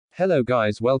Hello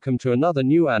guys, welcome to another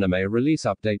new anime release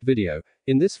update video.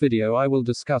 In this video I will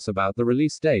discuss about the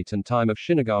release date and time of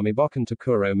Shinigami Bocchan to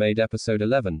Kuro Maid episode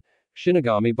 11.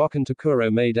 Shinigami Bocchan to Kuro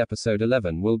Maid episode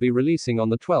 11 will be releasing on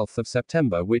the 12th of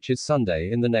September, which is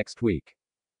Sunday in the next week.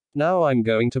 Now I'm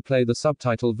going to play the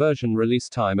subtitle version release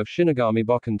time of Shinigami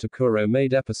Bocchan to Kuro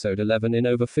Maid episode 11 in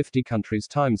over 50 countries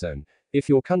time zone. If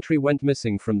your country went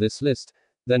missing from this list,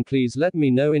 then please let me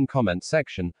know in comment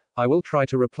section. I will try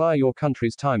to reply your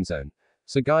country's time zone.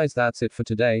 So guys, that's it for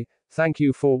today. Thank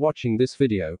you for watching this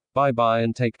video. Bye bye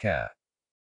and take care.